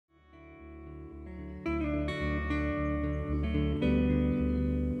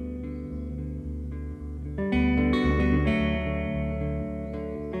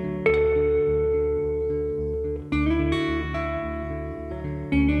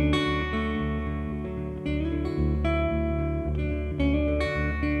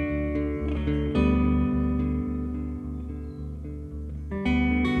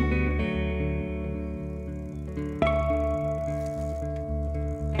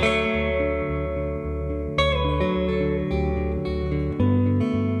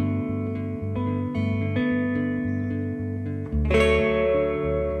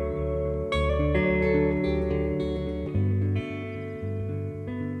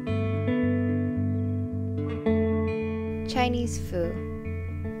Chinese foo.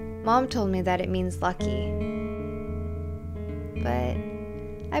 Mom told me that it means lucky. But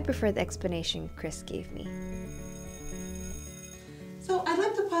I prefer the explanation Chris gave me. So I'd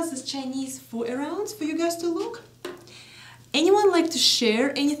like to pass this Chinese food around for you guys to look. Anyone like to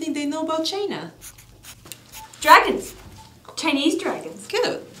share anything they know about China? Dragons. Chinese dragons.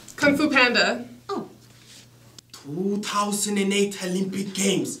 Good. Kung Fu Panda. Oh. 2008 Olympic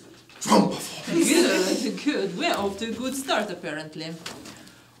Games. Drum performance. Good. We're off to a good start apparently.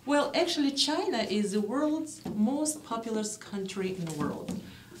 Well, actually China is the world's most populous country in the world,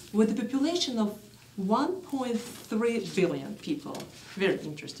 with a population of 1.3 billion people. Very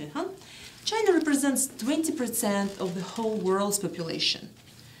interesting, huh? China represents 20% of the whole world's population.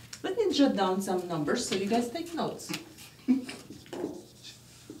 Let me jot down some numbers so you guys take notes.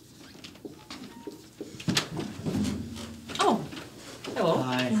 Oh, hello.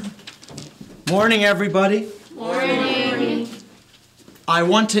 Hi. Morning, everybody. Morning. I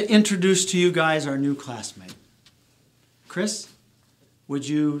want to introduce to you guys our new classmate. Chris, would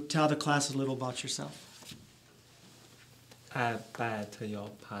you tell the class a little about yourself? I beg your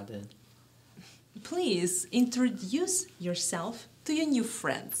pardon. Please introduce yourself to your new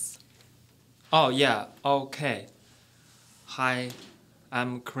friends. Oh, yeah, okay. Hi,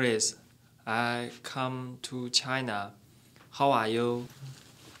 I'm Chris. I come to China. How are you?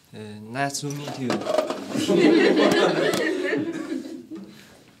 Nice to meet you.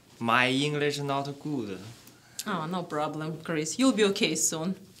 My English not good. Oh, no problem, Chris. You'll be okay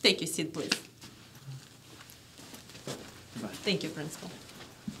soon. Take your seat, please. Thank you, Principal.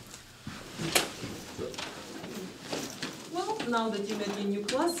 Well, now that you met your new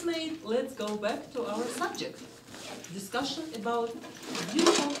classmate, let's go back to our subject. Discussion about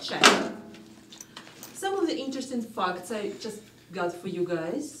beautiful China. Some of the interesting facts I just got for you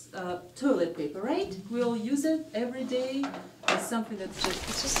guys. Toilet paper, right? We'll use it every day as something that's just...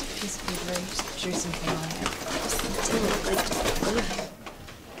 It's just a piece of paper. Just drew something on it. Just do it, like,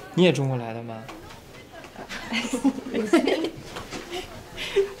 你也中国来的吗？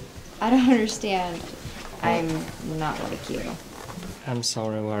 I don't understand. I'm not like you. I'm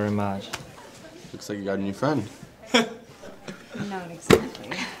sorry very much. Looks like you got a new friend. Not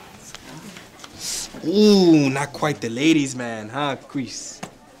exactly. Ooh, not quite the ladies' man, huh, Chris?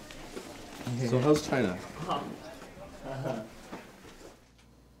 So how's China?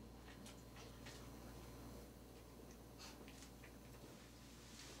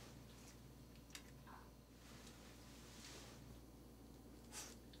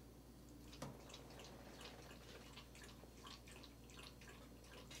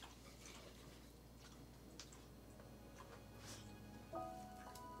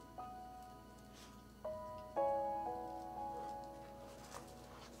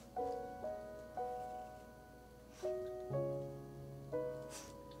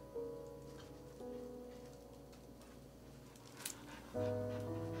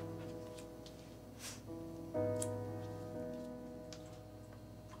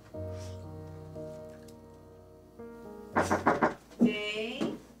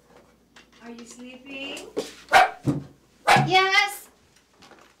 Hey, are you sleeping? Yes!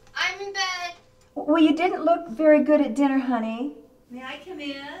 I'm in bed. Well, you didn't look very good at dinner, honey. May I come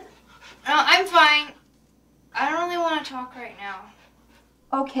in? No, I'm fine. I don't really want to talk right now.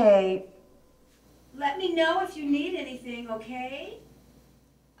 Okay. Let me know if you need anything, okay?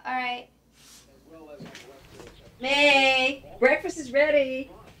 All right. May, breakfast is ready.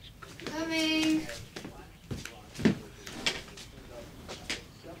 Coming.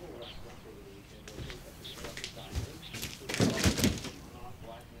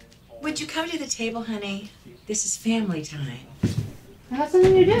 Would you come to the table, honey? This is family time. I have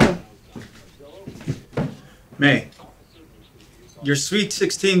something to do. May, your sweet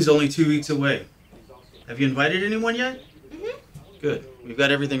 16's only 2 weeks away. Have you invited anyone yet? Mm-hmm. Good. We've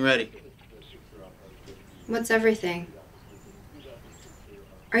got everything ready. What's everything?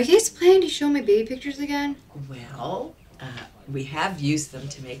 Are you guys planning to show my baby pictures again? Well, we have used them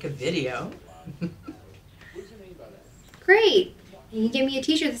to make a video. Great. You can give me a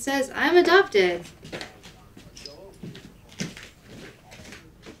t-shirt that says I'm adopted.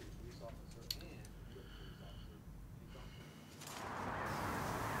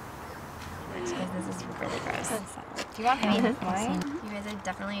 This is really gross. Do you want me to wine? You guys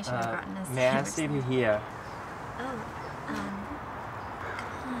definitely should have gotten us. May I sit here? Oh,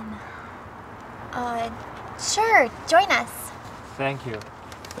 come on. Sure, join us. Thank you.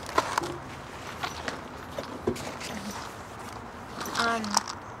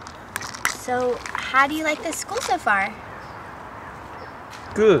 So how do you like the school so far?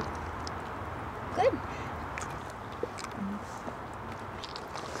 Good. Good.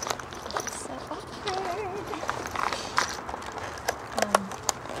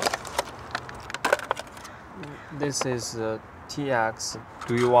 this is TX.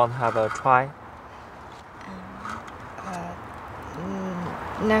 Do you want to have a try?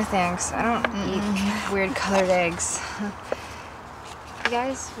 No thanks. I don't eat weird colored eggs. You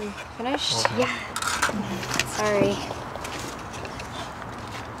guys, we finished? Okay. Yeah. Sorry.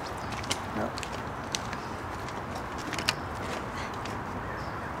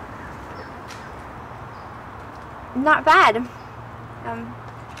 Not bad.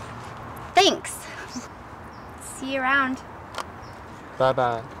 Thanks. See you around. Bye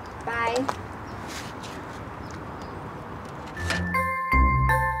bye. Bye.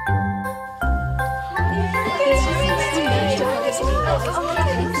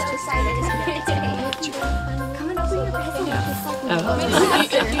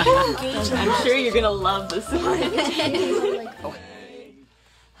 I'm sure you're gonna love this one.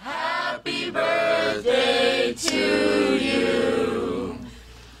 Happy birthday to you.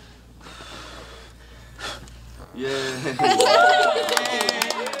 Yay.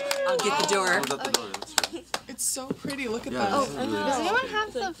 I'll get the door. I was at the door. That's right. It's so pretty. Look at Yeah, that. this is really Does anyone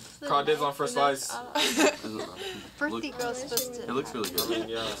have the Caught dibs on first slice. birthday girl supposed to? It looks really good.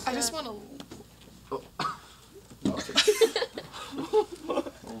 Yeah. I just want to.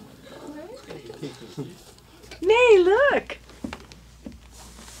 May, look.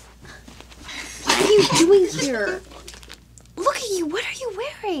 What are you doing here? Look at you. What are you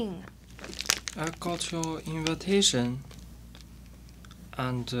wearing? I got your invitation,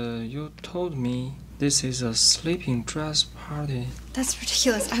 and you told me this is a sleeping dress party. That's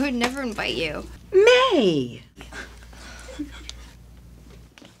ridiculous. I would never invite you. May.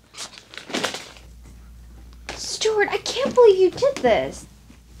 Stuart, I can't believe you did this.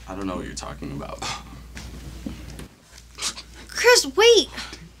 I don't know what you're talking about. Chris, wait.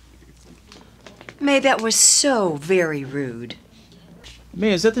 May, that was so very rude.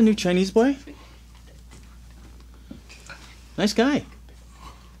 May, is that the new Chinese boy? Nice guy.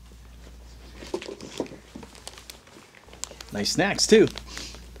 Nice snacks, too.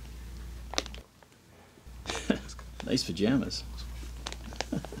 Nice pajamas.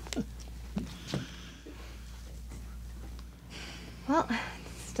 Well,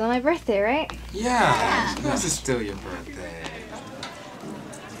 it's still my birthday, right? Yeah. This is still your birthday.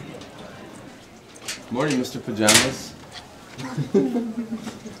 Morning, Mr. Pajamas.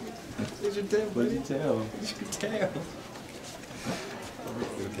 Where's your tail? Where's your tail? Where's your tail?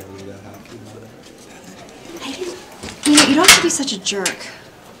 You know, you don't have to be such a jerk.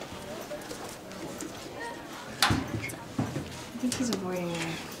 I think he's avoiding me.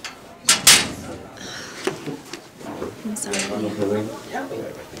 I'm sorry.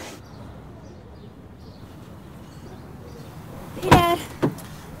 Hey, Dad.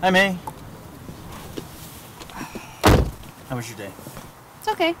 Hi, May. How was your day? It's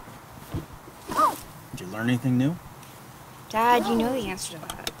okay. Did you learn anything new? Dad, you know the answer to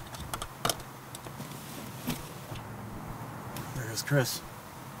that. There goes Chris.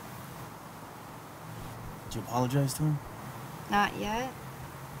 Did you apologize to him? Not yet.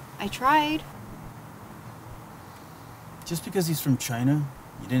 I tried. Just because he's from China,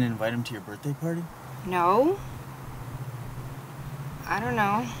 you didn't invite him to your birthday party? No. I don't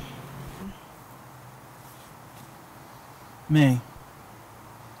know. May,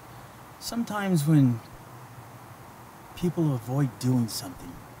 sometimes when people avoid doing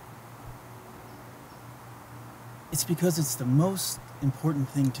something, it's because it's the most important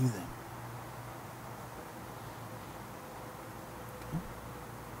thing to them.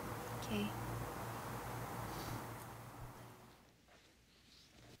 Okay.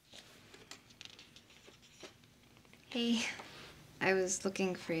 Hey, I was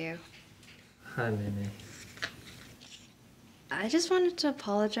looking for you. Hi, Mimi. I just wanted to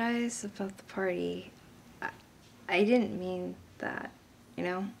apologize about the party. I didn't mean that, you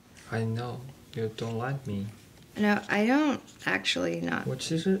know? I know you don't like me. No, I don't actually not. 我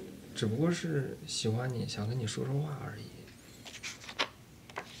其实只不过是喜欢你，想跟你说说话而已。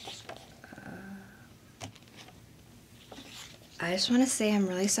I just want to say I'm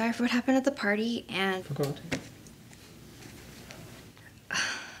really sorry for what happened at the party and Forgot.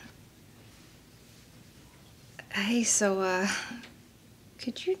 hey, so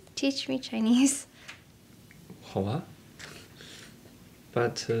could you teach me Chinese? 好啊。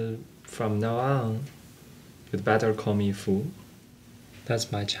But from now on, you'd better call me Fu.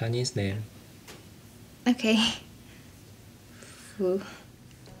 That's my Chinese name. Okay. Fu.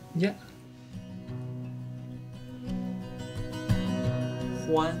 Yeah.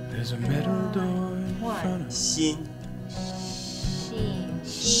 Huan, There's a metal door in front of Xin,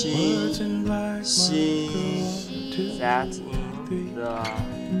 words in black. Xin. That in the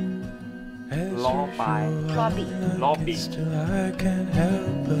Lobby. Still I can't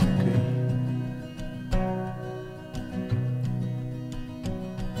help but agree.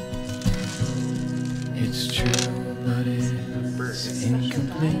 It's true, but it's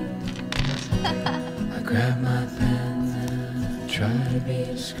incomplete. I grab my pen and try to be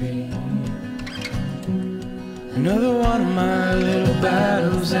discreet. Another one of my little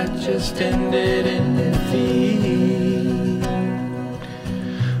battles that just ended in defeat.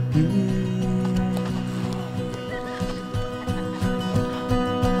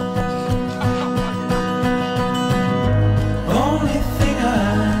 Only thing I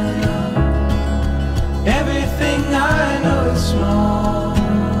know, everything I know is small.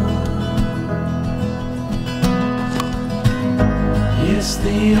 It's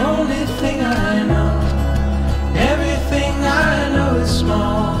the only thing I know. Everything I know is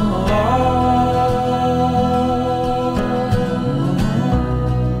small.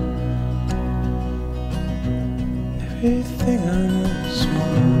 Everything I know is small.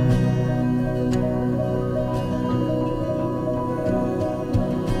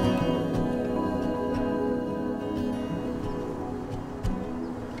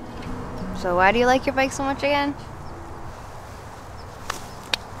 So why do you like your bike so much again?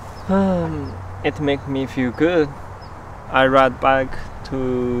 It makes me feel good. I ride bike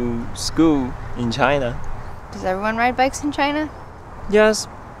to school in China. Does everyone ride bikes in China? Yes.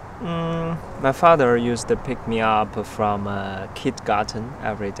 My father used to pick me up from kindergarten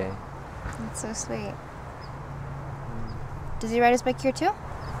every day. That's so sweet. Does he ride his bike here too?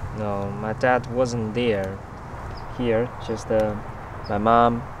 No, my dad wasn't there. Here, just my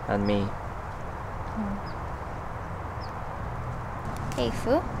mom and me. Hey,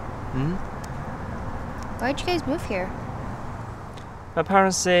 Fu. Why'd you guys move here? My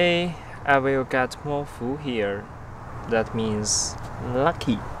parents say I will get more food here. That means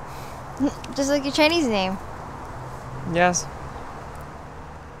lucky. Just like your Chinese name. Yes.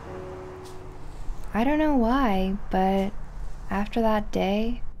 I don't know why, but after that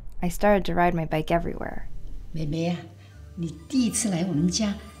day, I started to ride my bike everywhere. 妹妹呀，你第一次来我们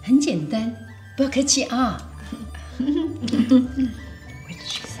家，很简单，不要客气啊。What did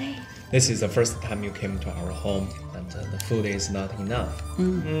she say? This is the first time you came to our home, and the food is not enough.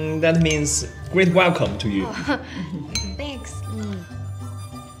 That means great welcome to you. Thanks.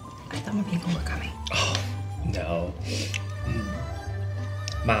 I thought maybe you were coming. Oh, no.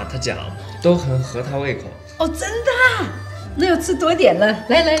 妈，她讲都很合她胃口。哦，真的啊？那要吃多点了。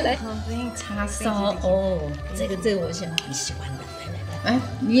来来来，叉烧哦，这个我想你喜欢的。来，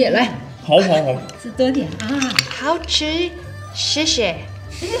你也来。好。吃多点啊。好吃，谢谢。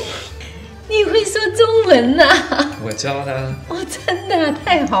你会说中文呐？我教她。哦，真的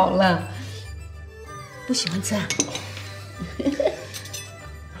太好了。不喜欢吃啊？来，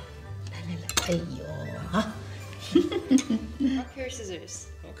哎呦啊Rock, paper, scissors.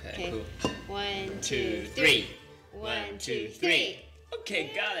 Okay, cool. 1, 2, 3. 1, 2, 3.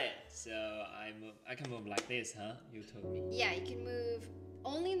 Okay, got it. So I can move like this, huh? You told me. Yeah, you can move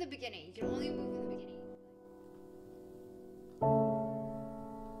only in the beginning. You can only move in the beginning.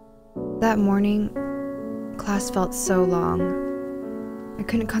 That morning, class felt so long. I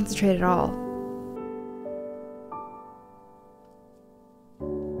couldn't concentrate at all.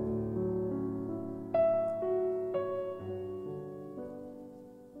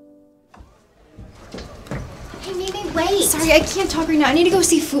 Hey, Mimi, wait! Sorry, I can't talk right now. I need to go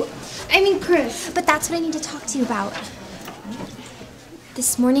see Chris. But that's what I need to talk to you about.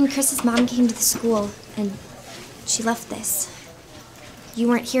 This morning, Chris's mom came to the school, and she left this. You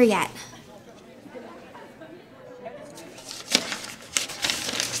weren't here yet.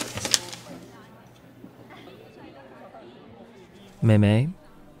 MEI,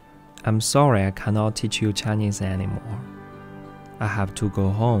 I'm sorry I cannot teach you Chinese anymore. I have to go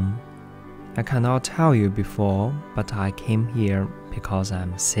home. I cannot tell you before, but I came here because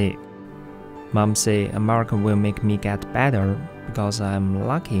I'm sick. Mom say America will make me get better because I'm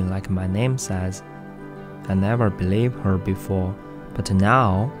lucky like my name says. I never believed her before, but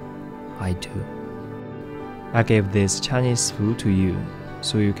now I do. I gave this Chinese food to you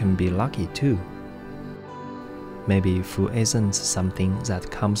so you can be lucky too. Maybe food isn't something that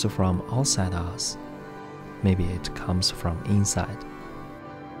comes from outside us. Maybe it comes from inside.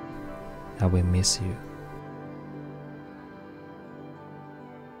 I will miss you.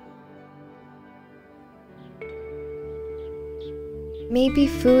 Maybe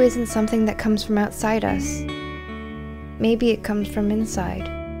food isn't something that comes from outside us. Maybe it comes from inside.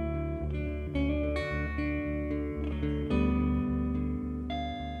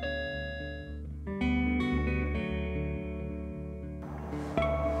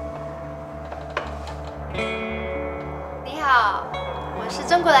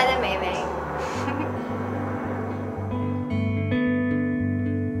 来的妹妹。